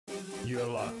You're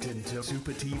locked into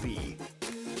Supa TV.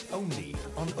 Only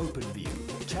on Openview,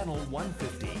 channel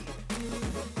 150.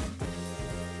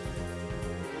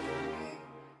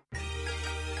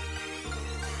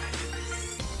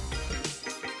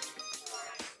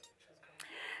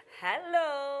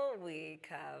 Hello, we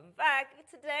come back.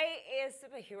 Today is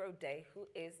Superhero Day. Who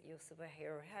is your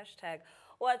superhero? Hashtag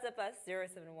WhatsApp us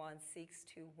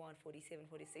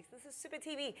 071-621-4746. This is Supa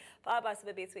TV, powered by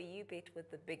Supa Bets, where you bet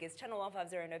with the biggest. Channel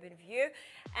 150 in Openview.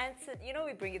 And you know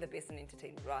we bring you the best in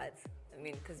entertainment, right? I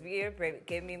mean, because we're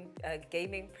premium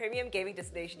gaming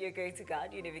destination. You're going to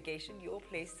guide your navigation, your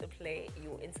place to play,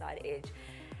 your inside edge.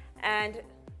 And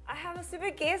I have a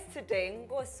super guest today,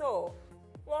 Nkoso.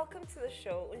 Welcome to the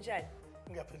show. Unjani?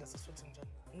 Ngiyaphila siswethu njani?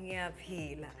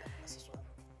 Ngiyaphila.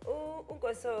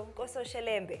 Nkoso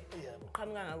Shelembe.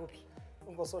 Uqhamuka ngakuphi?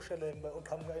 Nkoso Shelembe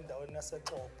uqhamuka endaweni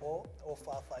yaseXhobo,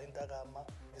 ofafa intakama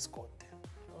isigode.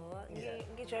 Oh,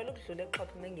 ngijwayele ukudlula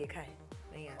eXhobo mengiyekhaya.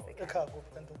 Mengiyasekhaya. Ekhaya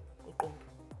kuphi kanti? Uqumbu.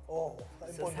 Oh,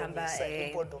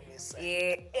 impondomise.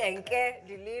 Enke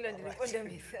dililo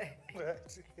ndimpondomise.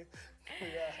 Right.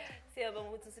 Yeah. Siyabonga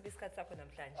ukuthi usiphe isikhathi sakho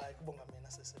namhlanje. Hayi kubonga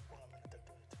mina sesibonga mina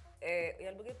dadewethu.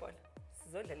 Uyalibuka ibhola?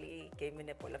 Sizodlala igame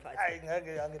nebhola phansi. Hayi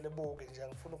ngeke angilibuke nje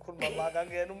ngifuna ukukhuluma maka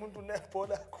ngiyena umuntu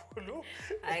unebhola kakhulu.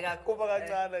 Hayi kuba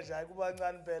kancane nje hayi kuba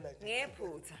kancane phela nje.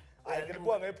 Ngephutha. Hayi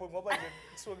ngilibuka ngephutha ngoba nje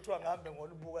kusuke kuthiwa ngihambe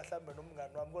ngolibuka mhlambe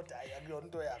nomngani wami kodwa hayi akuyona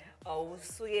into yami.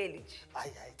 Awusukeli nje.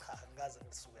 Hayi cha ngaze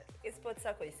ngisukele. Isport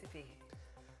sakho isiphi?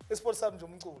 Isport sami nje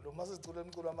umculo, mase sicula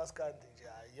umculo amaskandi nje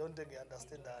hayi yonke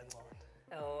ngiunderstand kangcono.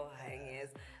 Oh, hayi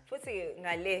ngiyezwa. Futhi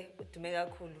ngale udume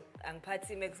kakhulu.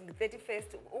 Angiphathi max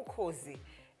nge-31st ukhozi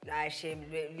la shame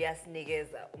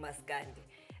liyasinikeza umaskandi.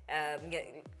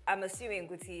 I'm assuming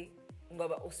ukuthi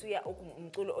ngoba usuya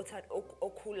umculo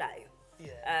okhulayo.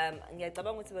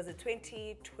 Ngiyacabanga ukuthi was it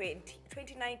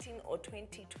 2019 or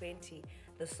 2020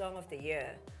 the song of the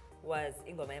year was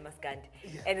Ingoma Yamaskandi.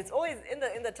 Yeah. And it's always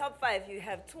in the top 5 you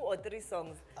have 2 or 3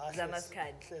 songs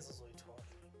zamaskandi. Hlezi uzoyithola.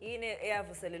 Yini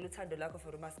eyavuselela uthando lakho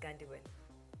for umaskandi wena?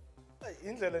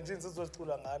 Indlela nje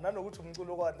insizozicula ngayo nanokuthi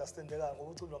umculo okwa-understandeka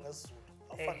ngoba uculwa ngesizulu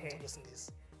awufani umculo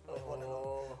wesingisi.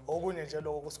 Okunye nje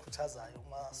lokho kusikhuthazayo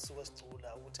uma sisuke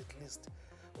sicula ukuthi at least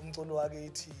umculo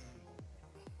wakithi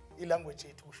ilanguage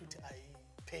yethu kusho ukuthi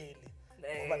ayipheli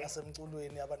ngoba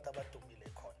nasemculweni abantu abadumile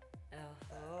khona.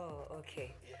 Oh, okay.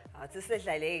 Athi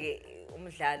sidlaleke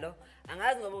umdlalo.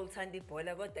 Angazi ngoba uthanda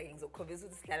ibhola kodwa ngizokukhombisa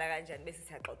ukuthi sidlala kanjani bese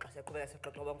siyaxoxa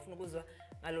siyaxoxa ngoba ngifuna ukuzwa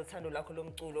ngalothando lakho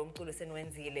lomculo, umculo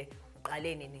seniwenzile,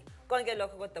 uqale nini. Konke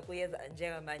lokho kodwa kuyeza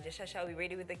njengamanje. Shasha, we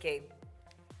ready with the game?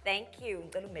 Thank you.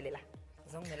 Ngicela umele la.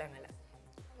 Ngizongimela ngala.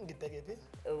 Ngibheke phi?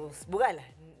 Sibuka la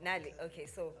nali. Okay,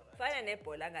 so fana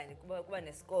nebhola ngani kuba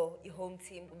nescore, i-home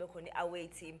team, kube khona i-away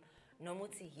team. Noma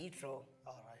uthi yi-draw.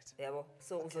 All right. Yabo.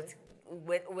 So uzothi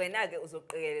wena ke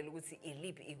uzoqikelela ukuthi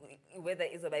iliphi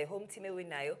whether izoba i-home team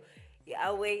ewinayo,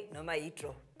 i-away noma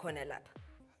yi-draw khona lapha.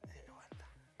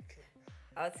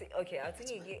 Okay.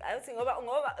 Awuthi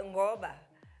ngoba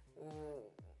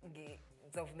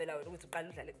ngizovumela wena ukuthi uqale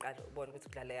udlale kuqala ubone ukuthi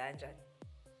udlale kanjani.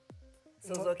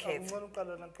 So uzokhetha. Ngicela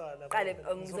uqala naqala. Qale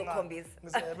ngizokhombisa.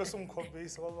 Bese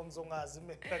umkhombisa ngoba ngizongazi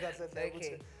mina kahle hle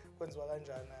ukuthi kwenziwa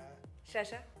kanjani.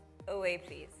 Shasha, away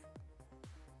please.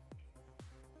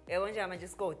 Yebo nje manje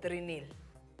score 3-0.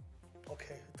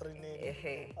 Okay,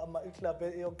 3-0. Iclub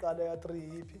eyoqala ya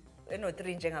 3 yipi? Eno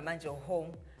 3 njengamanje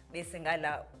home bese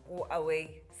ngala ku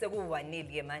away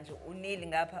seku1-0 ke manje u-0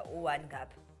 ngapha u1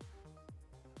 ngapha.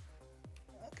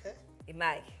 Okay.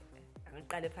 Imaki.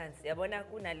 Angiqale phansi. Yabona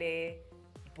kunale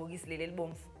ibhokisi leli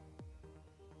libomvu.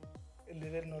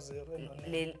 Leli no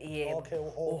 0 yeah. Okay,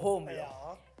 home.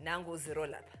 Yeah. Nangu 0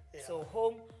 lapha. Yeah. So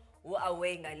home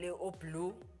u-away ngale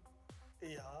o-blue.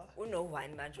 Yeah. Uno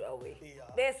 1 manje away.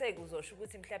 Yeah. Bese kuzosho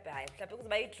ukuthi mhlawumbe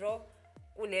kuzoba i-draw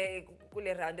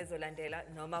kule round ezolandela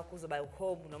noma kuzoba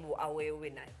home noma u-away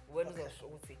owinayo. Wena uzosho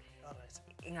ukuthi alright.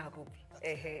 Ingakuphi.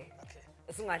 Okay.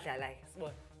 Usungadlala ke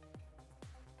sibona.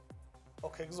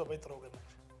 Okay, kuzoba i-draw ke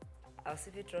manje.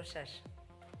 Awusiphi i-draw shasha.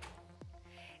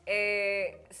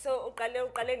 So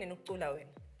uqale nini ukucula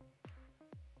wena?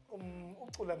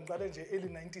 Ucula ngiqale nje early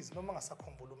 90s noma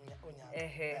ngasakhumbula unyaka.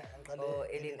 Ngiqale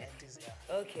early 90s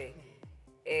yeah. Okay.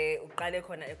 Uqale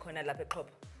khona lapha eXhobo.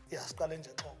 Yeah, siqale nje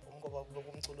eXhobo ngoba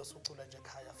umculo sokucula nje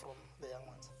ekhaya from the young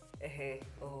ones.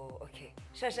 Oh, okay.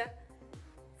 Shasha,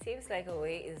 seems like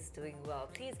Away is doing well.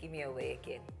 Please give me Away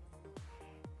again.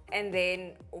 And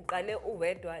then uqale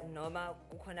uwedwa noma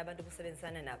kukhona abantu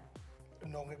obusebenzisana nabo?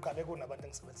 No, ngiqale kunabantu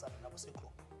engisebenzisana nabo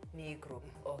se-group. Ni group.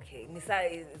 Okay.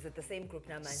 Nisa is it the same group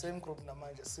namanje? Same group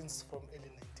namanje since from early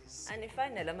 90s.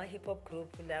 Anifana lama hip hop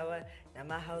group lawa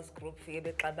nama house group fike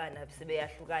bexabana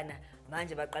sebeyahlukana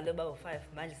manje baqale bawo 5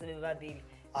 manje sebebabili.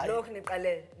 Lokho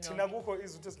niqale thina kukho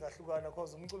izinto ezingahlukana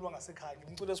because umculo wangasekhaya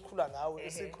umculo esikhula ngawo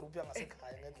esi-group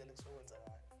yangasekhaya ngendlela ekusokwenza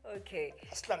ngayo. Okay.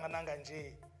 Asihlangananga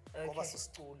nje ngoba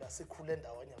sisicula sikhule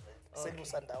ndawonye vele.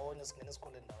 Selusa ndawonye singene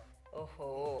esikhule ndawonye.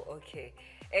 Oho, okay.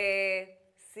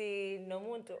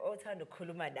 Sinomuntu othanda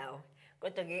ukukhuluma nawe.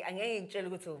 Kodwa angeke ngitshele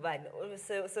ukuthi ubani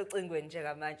socingweni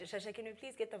njengamanje. Shasha, can you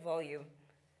please get the volume?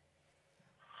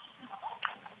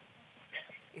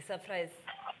 A surprise.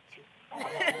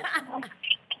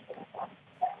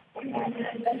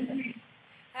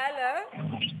 Hello.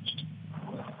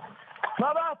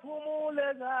 Baba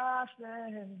phumule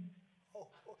kahle.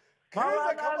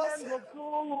 Mawalale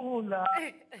ngokuthula.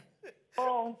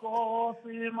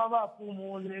 Nkosi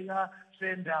mabaphumule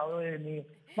kahle endaweni.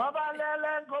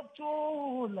 Mabalele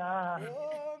ngokuthula.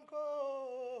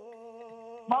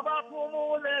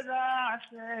 Mabaphumule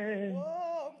kahle.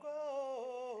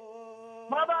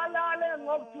 Mabalale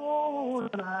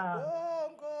ngokuthula.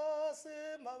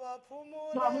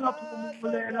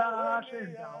 Mabaphumule kahle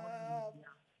endaweni.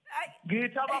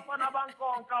 Ngithi abafana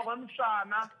bankonka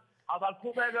kwemshana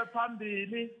abaqhubeke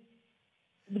phambili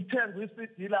lithenga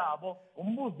iCD labo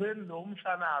umbuzeni lo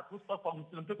umshanakho usibaba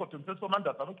ngitsho kodwa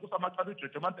umthethomandaba uqhusa amacala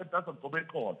ijeje ama-10,000 ngoba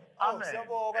eqolo. Amen.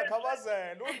 Siyabonga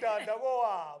khabazela undanda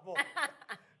kowabo.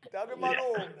 Danke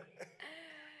malume.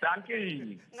 Danke.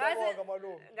 Siyabonga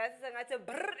malume. Ngathi sengathi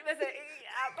brr bese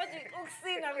kodwa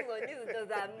ukusinga kuzona izinto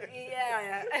zami.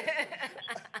 Yeah.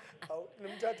 Awu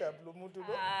nimthatha lo muntu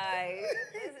lo. Hayi.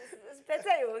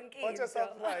 Siphethe yonke into. What a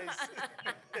surprise.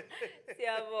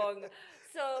 Siyabonga.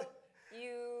 So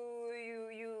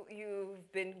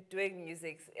you've been doing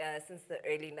music since the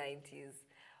early 90s.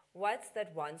 What's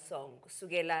that one song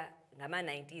kusukela ngama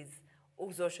 90s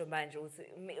ukuzosho manje uthi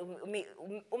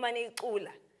uma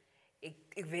nicula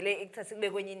ivele ikuthatha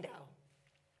kube kwenye indawo?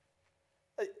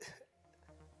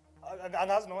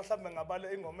 Angazi noma mhlawumbe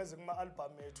ngabale ingoma ezikuma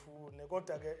album ethu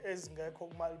kodwa ke ezingekho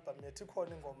kuma album ethu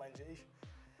ikhona ingoma nje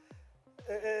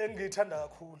engiyithanda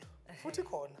kakhulu futhi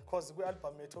khona because kwi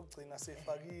album ethu okugcina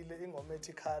sifakile ingoma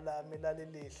ethi khala milale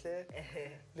lihle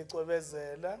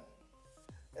licwebezela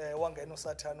wangena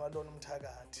usathana walona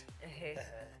umthakathi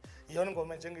iyona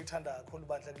ingoma nje engiyithanda kakhulu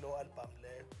bandla kulo album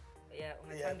leyo. Yeah,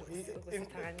 ungathanda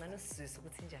ukuthaka kancane usizwe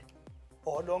ukuthi njani?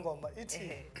 Lo ngoma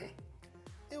ithi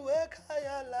iwe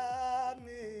khaya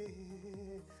lami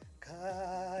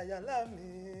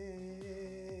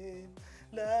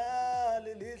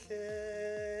lale lihle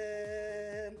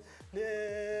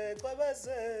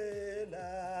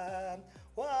lecwebezela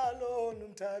walona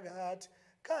umthakathi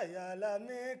khaya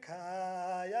lami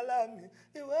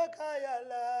iwe khaya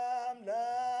lami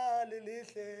lale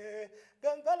lihle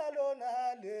ngempela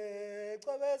lona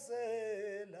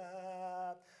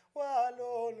lecwebezela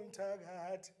walona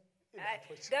umthakathi.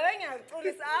 Ngabe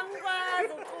ngiyaculisa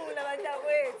angikwazi ukucula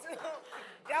bantakwethu.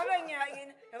 Ngabe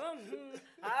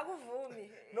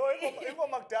akuvumi. No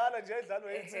ingoma kudala nje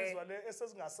edlalwa insizwa le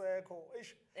esesingasekho.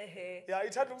 Ya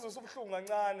ithanda ukuzisa ubuhlungu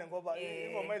kancane ngoba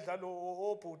ingoma edlalwa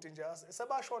obhuti nje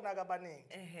sebashona kabaningi.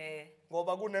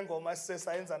 Ngoba kunengoma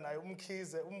esisesayenza nayo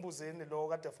umkhize umbuzeni lo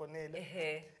kade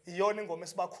fonile. Iyona ingoma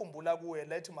esibakhumbula kuye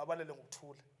lethi mabalele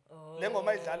ngokuthula. Le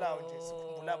ngoma idlalayo nje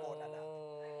sikhumbula bona la.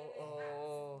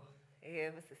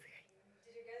 Yeah, did you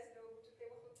guys know ukuthi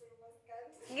uTebogo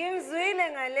umaskandi? Ngimzwile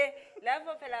ngale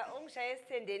lapho phela ungishaye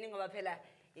esithendeni ngoba phela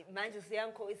manje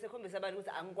isikhombisa abantu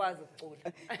ukuthi angikwazi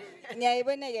ukucula.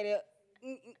 Ngiyayibona ke le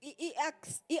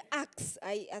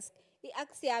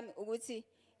i-axe yami ukuthi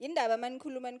indaba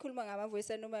manikhuluma ngama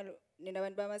voice normal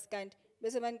nenabantu bamaskandi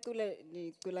bese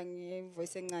nicula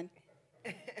ngevoice encane.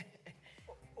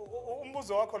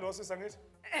 Umbuzo wakho lo sisa ngithi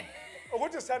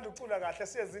ukuthi sithanda ukucula kahle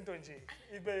siyezinto nje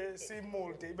ibe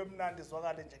simulde ibe mnandi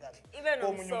zwakale nje kahle ibe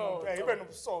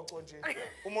nomsoco nje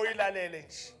uma uyilalele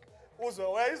nje uzwe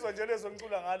uyayizwa nje lezo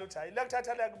ngicula ngalo uthi hayi la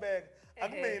kuthatha la kubeka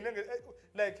akumina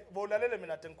like bowulalele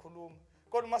mina ade ngikhuluma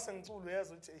kodwa mase ngicula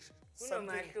uyezwa ukuthi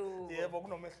kunomahluko. Yebo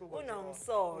kunomehluko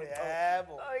kunomsoco.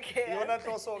 Yebo Okay, iyona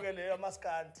nhloso ke leyo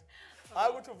amaskandi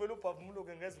hayi ukuthi uvela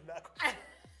ubhavumuluke ngezwi lakho.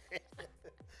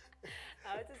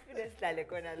 Awuthi siphinde sihlale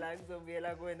khona la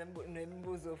ngizobuyela kuwena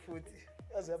nemibuzo futhi.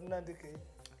 Yazi yamnandi game.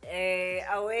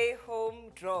 Away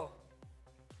home draw.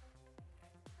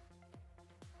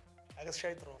 Ake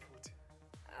sishaye draw futhi.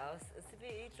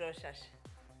 Sipi i-draw shasha.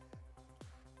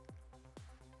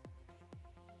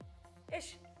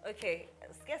 Okay,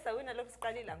 sike sawina lokhu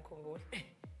siqalile ngikhumbula.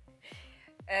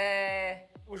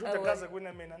 Usho ukuthi akaze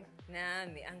kuwina mina ne?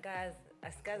 Nami angikazi.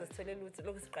 Asikaze sithole lutho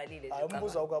lokusiqalile hayi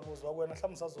umbuzo awukabuzwa kwena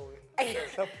mhlawumbe usazowina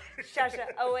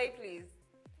Shasha away please.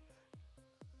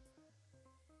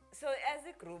 So as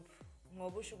a group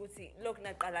ngoba usho ukuthi lokhu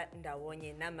naqala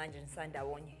ndawonye namanje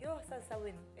nisandawonye yo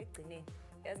sasawena egcineni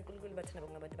yazi uNkulunkulu bathina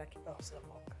ngabantu bakhe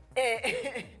siyabonga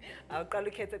awuqala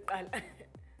ukhethe kuqala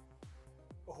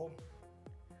home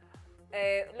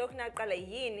lokhu naqala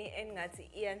yini engathi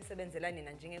iyanisebenzela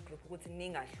nina njenge group ukuthi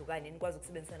ningahlukani nikwazi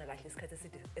ukusebenzisana kahle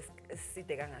isikhathi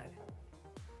eside kangaka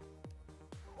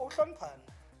ukuhloniphana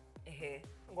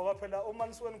ngoba phela uma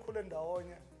nisuke nikhule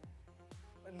ndawonye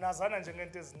nazana nje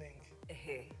ngento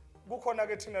eziningi kukhona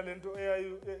ke thina lento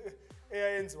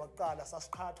eyayenziwa kuqala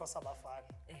sasiqhathwa sabafana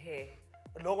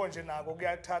lokho nje nako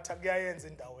kuyathatha kuyayenza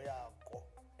indawo yakho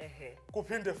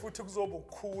kuphinde futhi kuzoba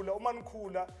ukukhula uma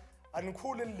nikhula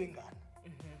anikhuli nilingana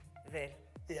vele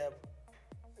yebo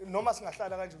noma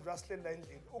singahlala kanje nje asihleli la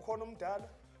endlini ukhona umdala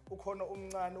ukhona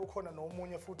umncane ukhona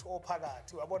nomunye futhi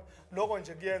ophakathi uyabona lokho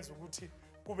nje kuyenza ukuthi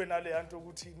kube nale yanto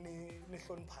ukuthi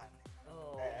nihloniphane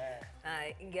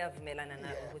hayi ngiyavumelana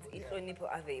nawe ukuthi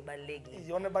ihlonipho ave ibalekile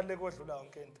iyona ebaleke odlula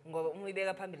yonke into ngoba uma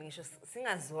uyibeka phambili ngisho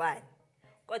singazwani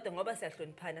kodwa ngoba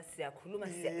siyahloniphana siyakhuluma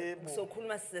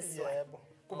sokhuluma sisesizwe yebo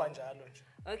kuba njalo nje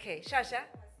okay Shasha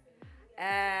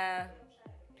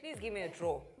please give me a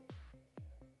draw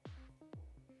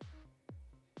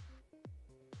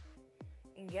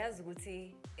ngiyazi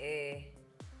ukuthi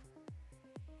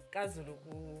kaZulu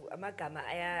amagama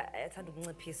ayathanda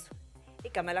ukunciphiswa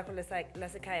igama lakho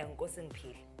lasekhaya Nkoso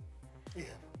ngiphile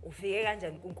ufike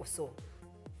kanjani kuNkoso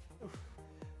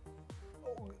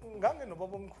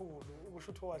nganginobaba omkhulu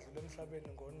ukusho ukuthi owadlula emhlabeni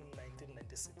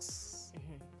ngo1996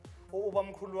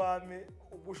 ubamkhulu wami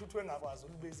ukusho ukuthi engakwazi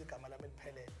ukubiza igama lami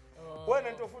eliphelele wena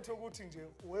into futhi ukuthi nje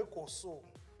weGoso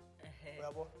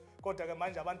uyabo kodwa ke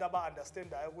manje abantu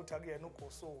aba-understandayo ukuthi akuyena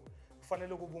uGoso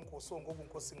kufanele kube uNkoso ngoba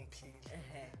uNkosi ngiphile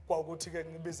kwakuthi ke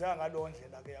ngibizeka ngalowo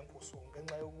ndlela ke yaNkoso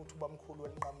ngenxa yokuthi ubamkhulu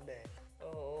welinqamulela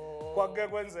kwake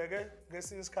kwenzeke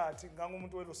ngesinye isikhathi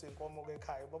ngangumuntu welusa inkomo ke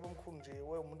ekhaya baba omkhulu nje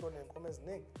umuntu onenkomo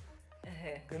eziningi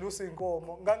ngelusa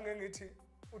inkomo ngangengithi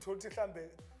uthola ukuthi mhlambe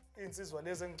insizwa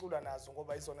lezi engicula nazo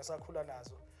ngoba izona sakhula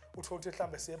nazo uthola ukuthi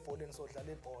mhlambe siye ebholeni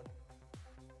sodlala ibhola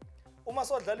uma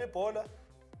sodlala ibhola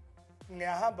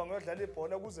ngiyahamba ngiyodlala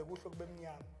ibhola kuze kuhle kube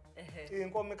emnyama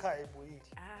inkomo ekhaya ibuyile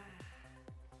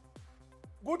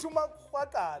kuthi uma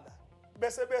kwaqala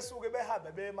bese besuke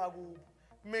behambe bemakubo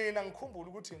mina ngikhumbula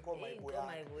ukuthi inkomo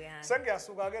ayibuyanga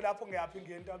sengiyasuka ke lapho ngiyaphi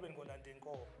ngiye entabeni ngolanda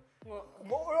inkomo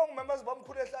uyongimemeza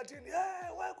bamkhulu ehlathini hey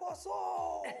weGoso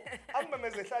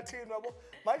angimemeza ehlathini yabo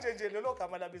manje nje lelo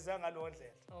gama labiza ngalo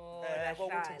ndlela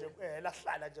ukuthi nje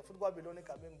lahlala nje futhi kwabe lona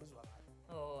igama engibizwa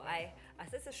ngalo hayi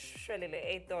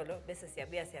asesishwelele etolo bese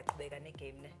siyabuya siyaqhubeka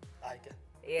negame ne hayi ke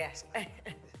yeah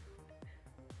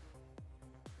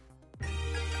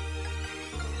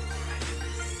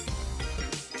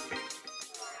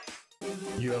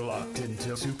You're locked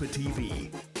into Supa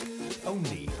TV,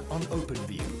 only on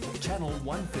Openview, channel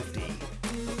 150.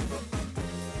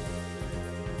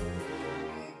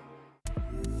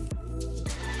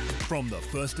 From the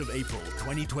 1st of April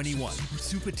 2021,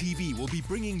 Supa TV will be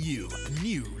bringing you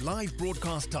new live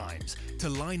broadcast times to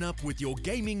line up with your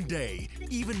gaming day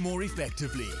even more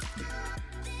effectively.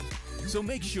 So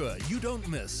make sure you don't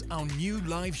miss our new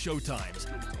live show times,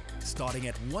 starting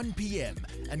at 1 p.m.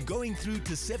 and going through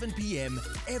to 7 p.m.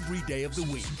 every day of the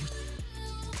week.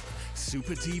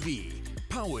 Supa TV,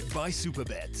 powered by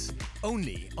Superbets,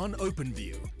 only on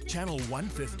Openview, channel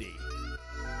 150.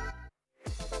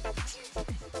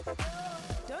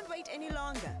 Don't wait any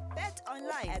longer. Bet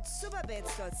online at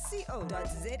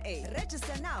superbets.co.za.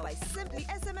 Register now by simply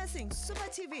SMSing Supa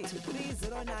TV to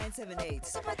 30978.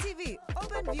 Supa TV,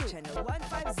 Openview, channel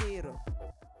 150.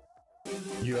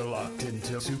 You're locked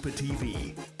into Supa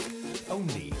TV,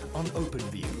 only on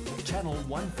Openview, channel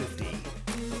 150.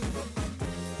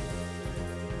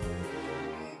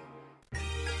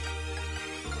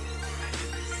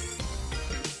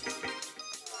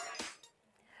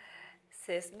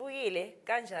 Sesibuyile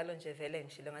kanjalo nje vele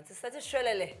ngishilo ngathi sathi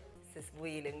shwelele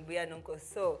sesibuyile ngibuya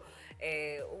noNkoso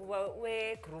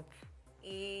we group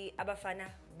abafana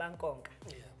bankonka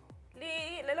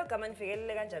lelo gama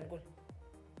nifikelele kanjani kulo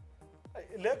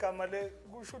le gama le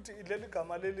kusho ukuthi leli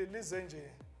gama leli lize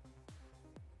nje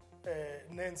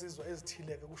nensizwa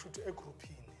ezithile ke kusho ukuthi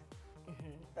egroupini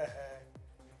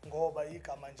ngoba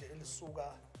igama nje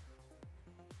elisuka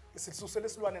isisusele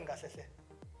silwane ngahlehle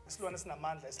isilwane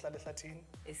sinamandla esihlala ehlathini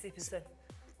esiphi sona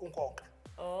unkonka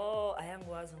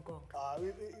ayangwazi unkonka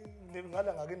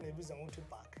ngala ngake nebiza ngokuthi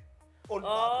ibhaki old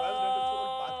bhaki yazi lento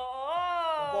old bhaki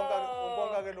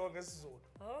unkonka ke lo ngesiZulu.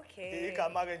 Okay.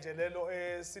 Igama ke nje lelo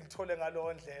silithole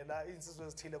ngalo ndlela insizwe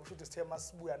ezithile kusho ukuthi sithe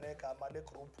masibuya negama le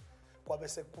group kwabe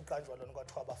sekuqanjwa lona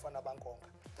kwathiwa abafana abankonka.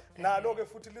 Nalo ke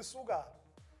futhi lisuka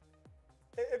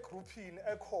egroupini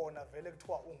ekhona vele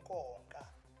kuthiwa unkonka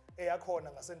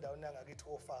eyakhona ngasendaweni yangakithi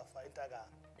ofafa entakanga.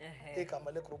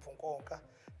 Igama le group unkonka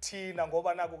thina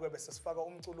ngoba naku ke bese sifaka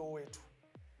umculo wethu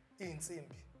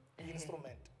insimbi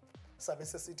instrument sabe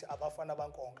sesithi abafana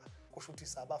abankonka kusho ukuthi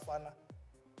sabafana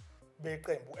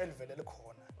beqembu elivele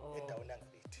likhona endaweni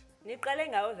yangakithi. Niqale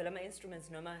ngawo vele ama instruments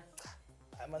noma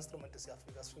ama instruments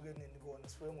siyafika sifike nini kona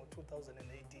sifike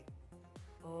ngo2018.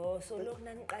 So lokhu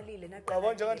naniqalile naqala.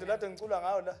 Yabo nje kanje lade ngicula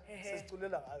ngayo la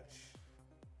sisiculela ngayo.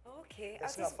 Okay,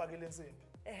 asingafakile insimbi.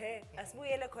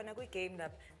 Asibuyele khona kwi game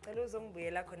lapha. Cela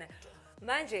uzongibuyela khona.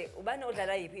 Manje ubani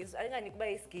odlala yipi? Ayingani kuba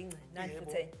isiginci nani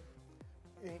futhi.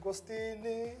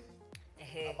 Inkostini,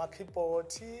 ama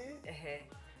keyboard,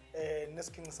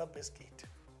 nesiginci sa bass guitar.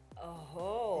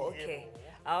 Okay.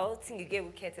 Awuthi ngike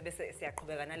ukhethe bese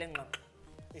siyaqhubeka nale ngxoxo.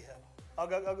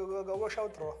 Akakho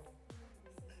draw.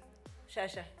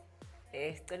 Shasha.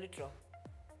 Sicela draw.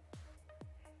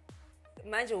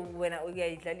 Manje wena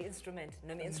uyayidlala instrument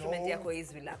noma instrument yakho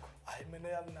izwi lakho? Hayi mina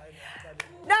yami nayo ngicala.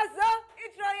 Nazo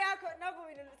i-draw yakho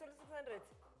nakuwina lithola 600.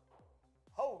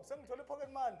 Hawu sengithole pocket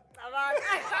money. Cabanga.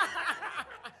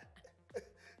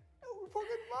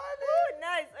 Pocket money. Oh,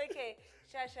 nice. Okay.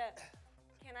 Shasha,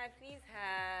 can I please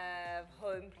have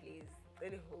home please?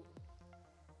 Really home.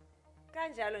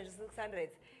 Kanjalo nje 600.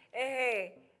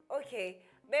 Okay.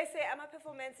 Bese ama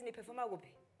performance ni performa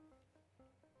kuphi?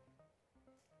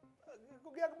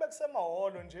 Kuyakube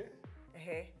kusemaholo nje.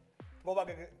 Ngoba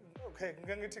ke okay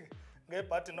ngeke ngithi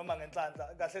ngebhadi noma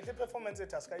ngenhlanhla kahle hle performance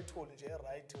ethu asikayitholi nje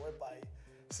right whereby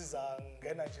siza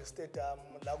ngena nje stadium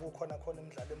la kukhona khona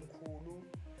imidlalo emikhulu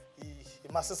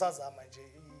imasisazama nje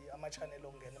ama channel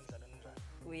ongena emidlalweni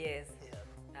njalo. Yes.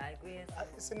 Hayi kuyes.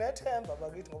 Sinethemba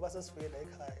bakithi ngoba sesifike la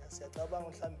ekhaya siyacabanga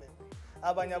mhlambe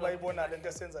abanye abayibona lento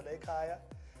esenza la ekhaya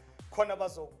khona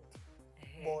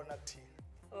bazobona kuthina.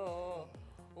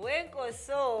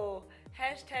 Nkoso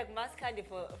 #maskandi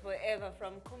forever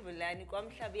from Khumbulani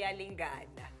kwamhlabi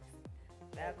yalingana.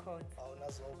 Bakhona. Awu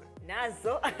nazo-ke.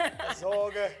 Nazo.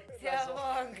 Nazo-ke.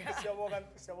 Siyabonga. Siyabonga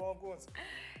Nkosi.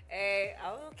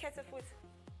 Awukhethe futhi.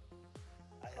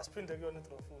 Hayi asiphinde kuyona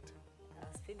draw futhi.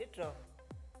 Asiphinde draw.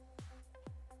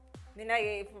 Mina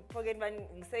ke pocket money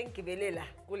ngisengigibelela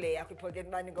kule yakho pocket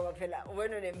money ngoba phela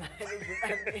wena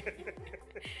unemali.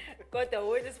 Kodwa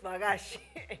wena isivakashi.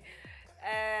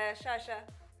 Shasha,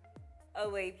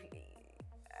 away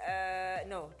please.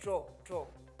 No, draw.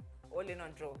 All in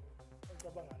on draw.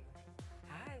 Ngicabanga nje.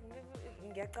 Hayi,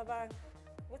 ngiyacabanga.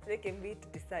 Ukuthi le game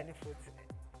beat design futhi.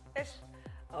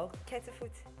 Awukhethe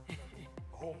futhi.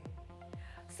 Home.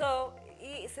 So,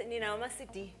 nina ama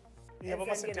CD. Yebo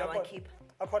ama CD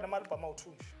akhona ama-album awu-2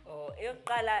 nje.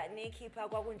 Eyokuqala nikhipha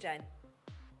kwakunjani?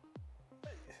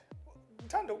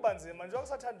 Ngithanda ukuba nzima nje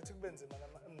akusathanda ukuthi kube nzima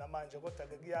namanje kodwa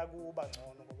ke kuyakuba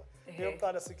ngcono ngoba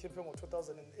eyokuqala sikhiphe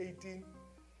ngo2018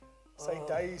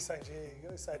 sayidayisa nje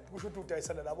kusho ukuthi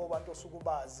udayisela labo bantu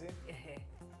osukubazi.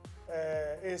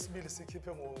 Esibili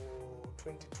sikhiphe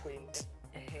ngo2020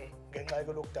 ngenxa ye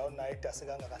lockdown nayo idase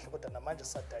kangakahle kodwa namanje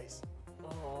sisadayisa.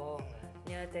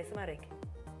 Niyadayisa amarenki?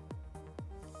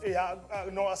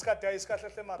 No asikadayisi kahle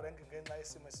hle amarenki ngenxa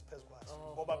yesimo esiphezulu kwaso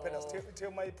ngoba phela sithe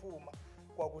mayiphuma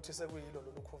kwakuthi sekuyilo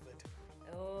lolu COVID.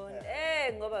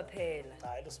 Ngoba phela.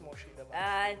 Hayi losimoshile manje.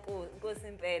 Hayi Nkosi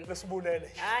impela. Lesibulele.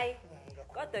 Hayi.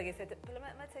 Kodwa ke sethe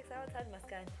phela ama tax awuthandi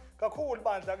maskandi. Kakhulu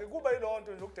bandla ke kuba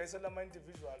yilonto nje ukudayisela ama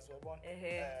individuals uyabona.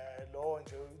 Lo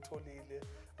nje uyitholile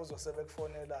uzosebe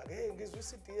kufonela ke hey ngizwe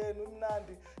iCD yenu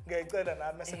imnandi ngiyayicela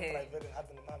nami esengidrive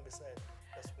ngihambe ngimhambisele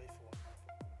bese bayifuna.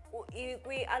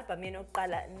 Kwi album yenu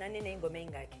oqala nani nezingoma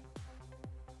ezingaki?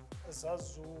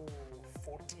 Zazu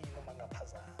 14 noma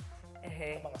ngaphazana.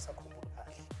 Noma ngasakhumbula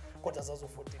kahle. Kodwa zazu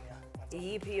 14 ya.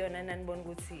 Yipi yona nanibona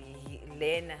ukuthi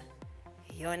lena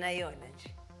yona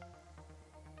nje?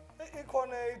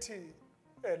 Ikhona ethi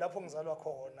lapho ngizalwa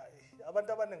khona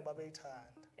abantu abaningi babeyithanda.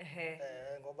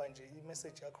 Ngoba nje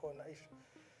i-message yakhona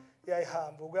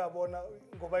iyayihamba ukuyabona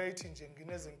ngoba ethi nje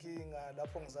nginezinkinga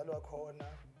lapho ngizalwa khona.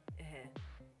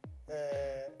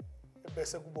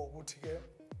 Bese kuba ukuthi ke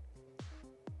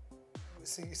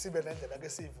sibe nendlela ke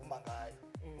sivuma ngayo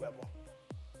uyabona.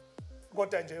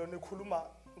 Kodwa nje yona ikhuluma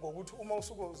ngokuthi uma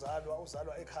usuke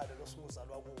uzalwa ekhaya losuku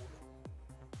uzalwa kulo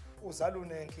uzalwa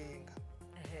unenkinga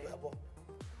uyabona.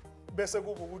 Bese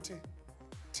kuba ukuthi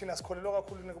thina sikholelwa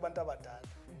kakhulu kubantu abadala.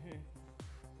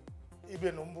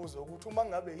 Ibe nombuzo ukuthi uma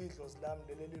ngabe idlozi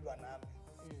lami lelilwa nami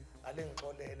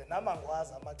alengixolele nama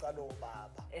ngikwazi amacala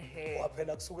obaba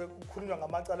waphela kusuke kukhulunywa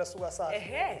ngamacala asuka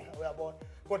sathi uyabona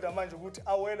kodwa manje ukuthi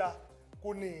awela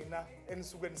kunina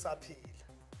enisuke nisaphila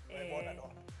uyabona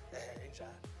lo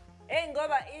injalo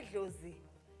ngoba idlozi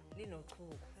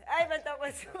linochuku hayi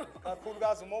bantakwethu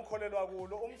kakhulukazi uma ukholelwa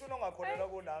kulo umuntu ongakholelwa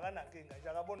kulo akanankinga nje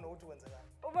akaboni ukuthi kwenzekani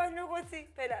ubona ukuthi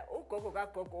phela ugogo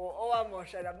kagogo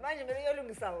owamosha la manje kumele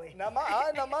uyolungisa wena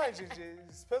namanje nje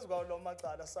siphezulu kwawo lo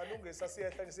macala salungisa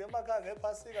siyehla nje siye emakhaya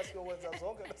ngephasika siyokwenza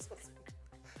zonke lezo zinto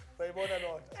bayibona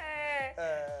lonto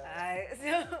hayi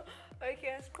so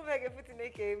okay siqhubeke futhi ne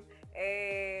game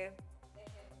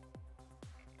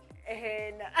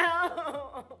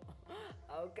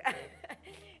okay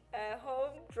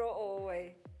home draw or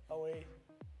away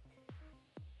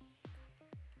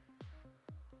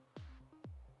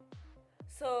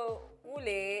so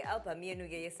kule album yenu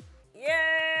ke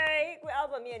yay ku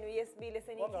album yenu yesibili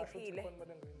senithiphile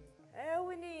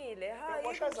winile hayi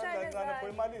washaya kancane for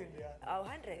imalini ya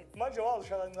 100 manje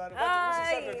wawushaya kancane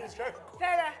bathi usi 700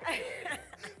 phela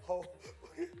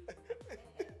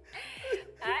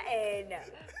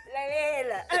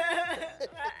lalela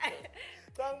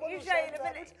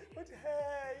uthi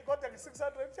hey kodwa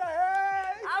ngi600 uthi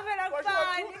hey avela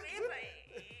kufani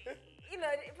ilo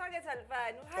ifake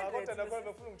salfani 100 kodwa nakho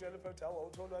ngifuna ngitshela ukuthi hawa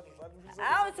uthola ngizali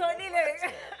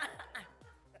awutholile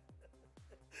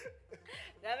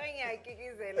ngabe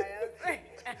ngiyakikizela yazi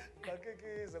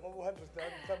ngakikize ngoba 100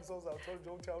 mhlawumbe sozawuthola nje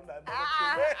ukuthi awunayo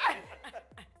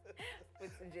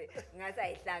futhi nje ngathi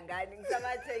ayihlangani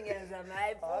ngisamathengeza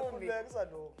mayi phumbi kulekisa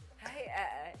lo hayi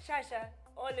shasha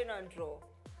all in on draw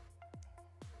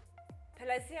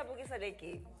phela siyabukisa le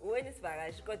game wena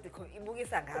isivakashi kodwa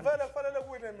ibukisa ngami phela kufanele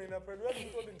kuwine mina phela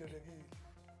uyazi olindelekile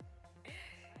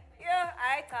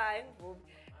hayi cha ngivumi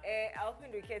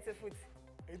awuphinde ukhethe futhi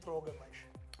i-draw ke manje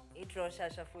i-draw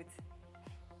shasha futhi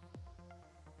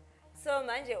so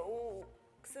manje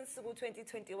since ku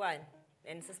 2021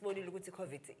 and sesibonile ukuthi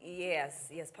COVID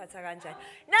iyasiphatha kanjani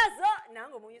nazo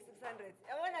nangomunye 600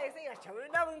 yabona iseyajabula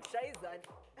nabo ngishaya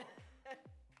izandla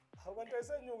abantu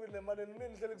ayisenyukile imali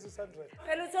nini hlele ku600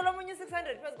 phela uthola omunye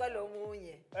 600 phezu kwalo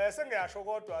munye sengiyasho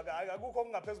kodwa akukho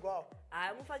okungaphezulu kwawo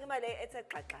hayi umfaka imali ethe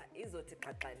xaxa izothi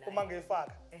xaxa la uma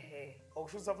ngiyifaka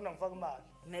awusho ukuthi afuna ngifaka imali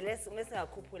mase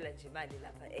ngakhuphula nje imali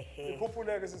lapha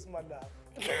ikhuphuleke sisimali lapha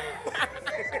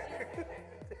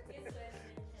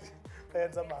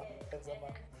enza mama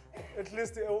at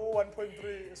least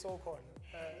 1.3 so khona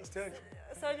sithenje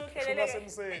so luhlelele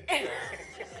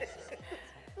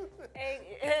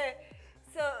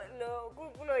so lo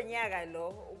kulonyaka lo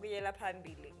ukuyela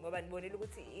phambili ngoba nibonile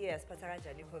ukuthi iyasiphatha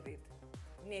kanjani iCovid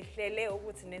nihlele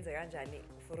ukuthi nenze kanjani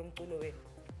for umculo wenu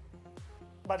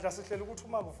badla sihlele ukuthi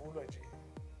uma kuvulwa nje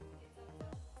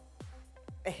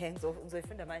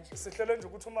ngizoyifunda manje sihlele nje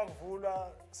ukuthi uma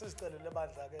kuvulwa sizicelele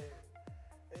bandla ke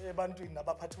ebantwini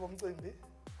nabaphathi bomcimbi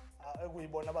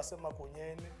ekuyibona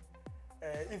abasemagunyeni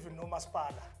even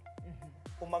nomasipala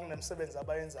uma kunemsebenzi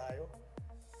abayenzayo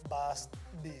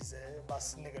basibize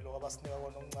basinike lokho abasinika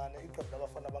kona omncane iqembu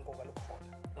labafana abankonga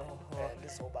likhona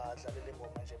lizobadlalela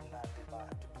ingoma nje mnandi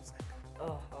baduduzeka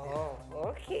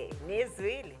okay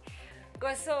nizwile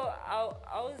Nkoso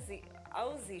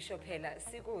awuzisho phela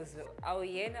sikuzwe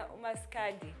awuyena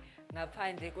uMaskandi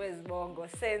ngaphandle kwezibongo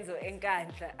senzo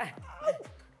enkandla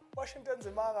Washington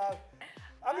nzima ngakho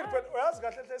angiphela uyazi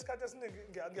kahle hle isikhathi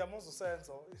esiningi ngiyamuzwa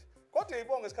usenzo kodwa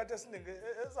ibonga isikhathi esiningi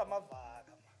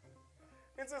ezamavaka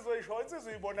insizwe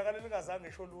insizwe uyibonakala lingazange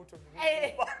isho lutho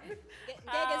ngeke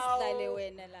sidlale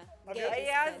wena la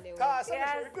cha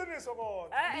sengisho iqiniso kodwa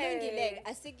ngileke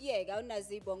asikuyeka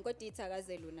unazo ibongo kodwa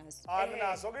ithakazelo unazo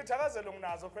anginazo ngithakazelo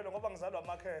nginazo phela ngoba ngizalwa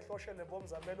amakhehlo Shelembe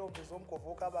omzamela ombizo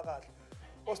omgovuka abakahle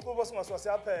osiqubo singaswa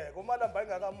siyapheka umalamba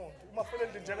engakamuntu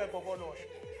umafuleli njengegokolosha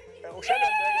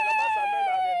uShelembe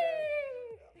lamazamela ke le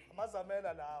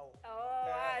amazamela lawo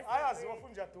ayaziwa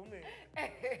futhi adume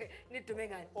nidume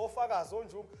ngani ofakazi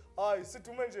onjungu hayi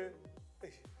sidume nje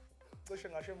cishe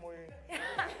ngasho emoyeni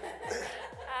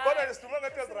kodwa sidume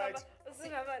ngento right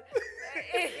usingabala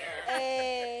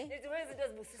nidume izinto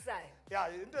ezibusisayo ya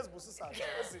into ezibusisayo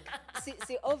ezinto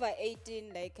si over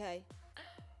 18 like hi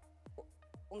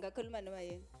ungakhuluma noma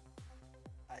yini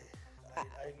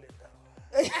ayilenda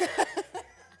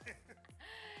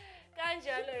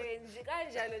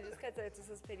kanjalo nje isikhathi sethu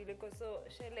sesiphelile Nkoso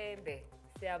Shelembe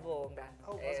siyabonga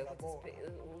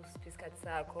isikhathi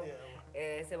sakho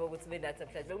siyabonga ukuthi bendatha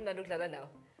mhlawumbe kumnandi ukudlala nawe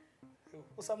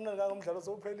usamnene ka ngomdlalo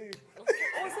sowuphelile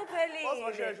usuphelile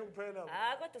wazisheshe ukuphela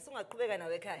kodwa usungaqhubeka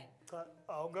nawe ekhaya Cha,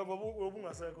 ngoba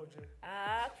ubungasekho nje.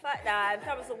 Kufana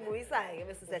mhlawumbe sokubuyisa-ke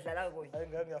bese sidlala kunye. Hayi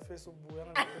ngeke ngiyafisa ukubuya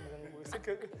ngangiphendula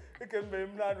ngibuye. Igame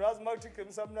beyimnandi, wazi uma kuthi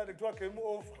igame samnandi kuthiwa game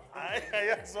over. Hayi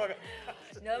ayazwaka.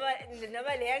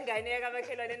 Noma le yangane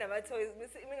yakamakhelwane nama-toys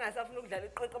mingasafuna ukudlala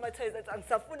iqoqa ama-toys athi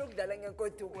angisafuna ukudlala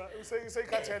ngenkoduko.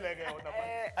 Useyikhathaleke yona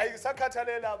manje. Hayi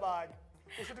isakhathalela abanye.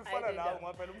 Kusho ukuthi kufana nawe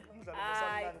ngoba phela umdlalo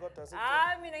besamnandi kodwa sithi.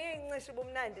 Mina ngeke ngincishe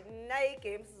ubumnandi nayi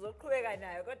game sizoqhubeka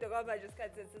nayo kodwa kwamanje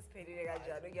isikhathi sesiphelile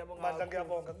kanjalo ngiyabonga. Mandla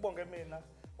ngiyabonga kubonge mina.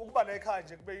 Ukuba la ekhaya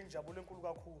nje kube injabulo enkulu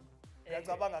kakhulu.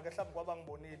 Ngiyacabanga ke mhlawumbe kwaba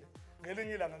ngibonile.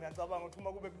 Ngelinye ilanga ngiyacabanga ukuthi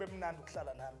uma kube mnandi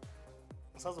ukuhlala nami.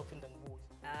 Ngisazophinda ngibuye.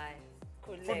 Hayi,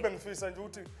 khuleka. Futhi bengifisa nje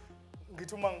ukuthi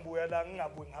ngithi uma ngibuya la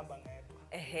ngingabuyi ngihamba ngedwa.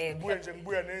 Ngibuye nje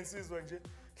ngibuya nensizwe nje.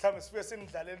 Mhlawumbe sibe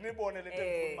sinidlalele nibone lento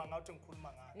engikhuluma ngayo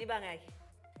ngikhuluma ngayo. Niba ngakhe?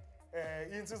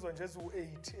 Insizwe nje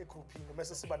ezu8 egroupini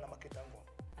bese siba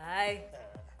namagedangoma. Hayi.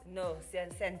 No,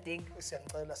 siyandinga.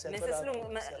 Siyacela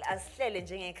asihlele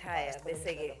njengekhaya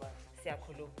bese ke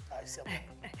siyakhuluma. Hayi siyabonga.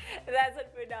 That's it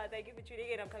for now. Thank you for tuning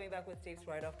in. I'm coming back with tapes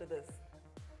right after this.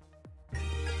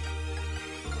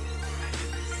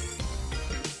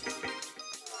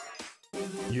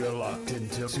 You're locked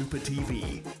into Supa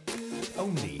TV,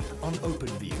 only on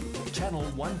Openview, channel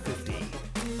 150.